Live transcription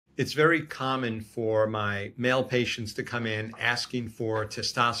It's very common for my male patients to come in asking for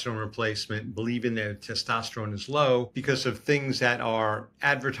testosterone replacement, believing their testosterone is low because of things that are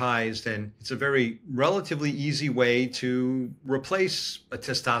advertised. And it's a very relatively easy way to replace a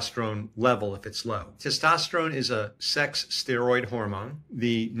testosterone level if it's low. Testosterone is a sex steroid hormone.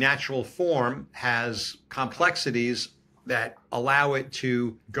 The natural form has complexities that allow it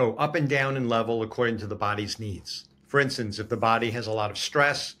to go up and down in level according to the body's needs. For instance, if the body has a lot of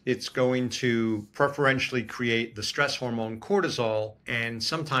stress, it's going to preferentially create the stress hormone cortisol, and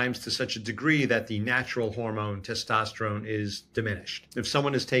sometimes to such a degree that the natural hormone testosterone is diminished. If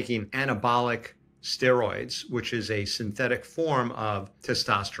someone is taking anabolic steroids, which is a synthetic form of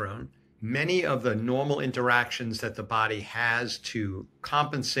testosterone, many of the normal interactions that the body has to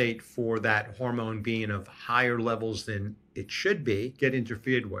compensate for that hormone being of higher levels than it should be get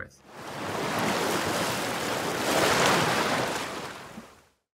interfered with.